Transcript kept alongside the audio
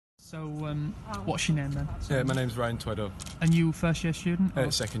So, what's your name then? Yeah, my name's Ryan Tweddle. And you first year student?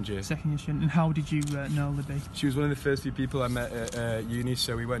 Second year. Second year student. And how did you know Libby? She was one of the first few people I met at uni,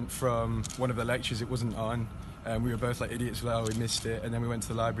 so we went from one of the lectures, it wasn't on, and we were both like idiots, we missed it, and then we went to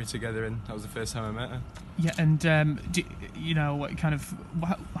the library together, and that was the first time I met her. Yeah, and you know, what kind of,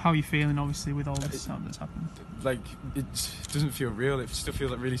 how are you feeling obviously with all this that's happened? Like, it doesn't feel real, it still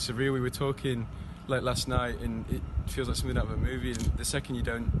feels like really surreal. We were talking like last night, and it feels like something out of a movie, and the second you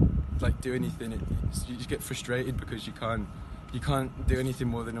don't like do anything, you just get frustrated because you can't do anything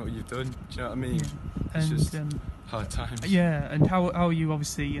more than what you've done. Do you know what I mean? Yeah. It's and, just hard times. Yeah, and how are you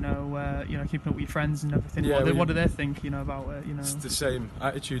obviously you know keeping up with your friends and everything? Yeah, what do they think about it? You know, it's the same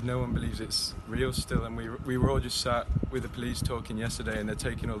attitude. No one believes it's real still, and we were all just sat with the police talking yesterday, and they're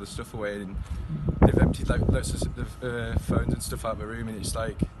taking all the stuff away, and they've emptied like lots of phones and stuff out of the room, and it's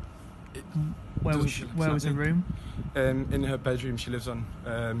like. Where was her room? In her bedroom. She lives on.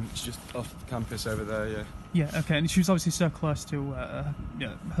 She's just off campus over there. Yeah. Yeah. Okay. And she was obviously so close to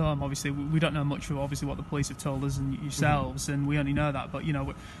home. Obviously, we don't know much of obviously what the police have told us and yourselves, and we only know that. But you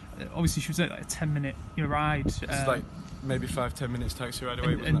know, obviously she was like a 10-minute ride. It's like maybe 5-10 minutes taxi ride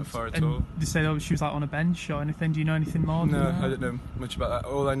away. It wasn't that far at all. They say she was like on a bench or anything. Do you know anything more? No, I don't know much about that.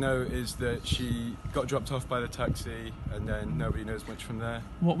 All I know is that she got dropped off by the taxi, and then nobody knows much from there.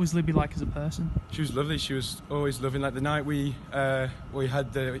 What was Libby like as a person? She was lovely. She was always loving. Like the night we had we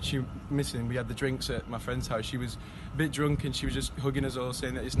had the drinks at my friend's house. She was a bit drunk, and she was just hugging us all,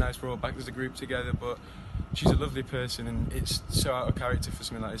 saying that it's nice we're all back as a group together. But she's a lovely person, and it's so out of character for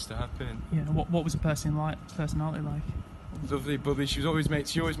something like this to happen. Yeah. What was the personality like? Lovely, bubbly. She always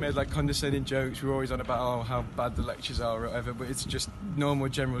made like condescending jokes. We were always on about how bad the lectures are or whatever, but it's just normal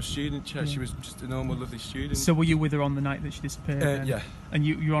general student. Yeah. She was just a normal, lovely student. So were you with her on the night that she disappeared? Yeah. And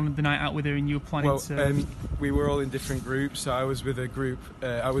you were on the night out with her, and you were planning to. We were all in different groups. So I was with a group.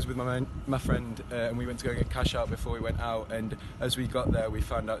 I was with my friend, and we went to go get cash out before we went out. And as we got there, we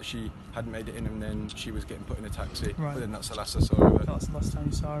found out she hadn't made it in, and then she was getting put in a taxi. Right. But then that's the last I saw of her. That's the last time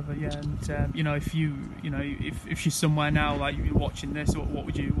you saw of her. Yeah. And you know, if she's somewhere now, like you're watching this, what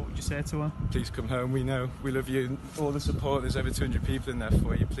would you say to her? Please come home. We know we love you. And all the support. There's over 200 people in there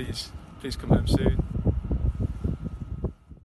for you. Please come home soon.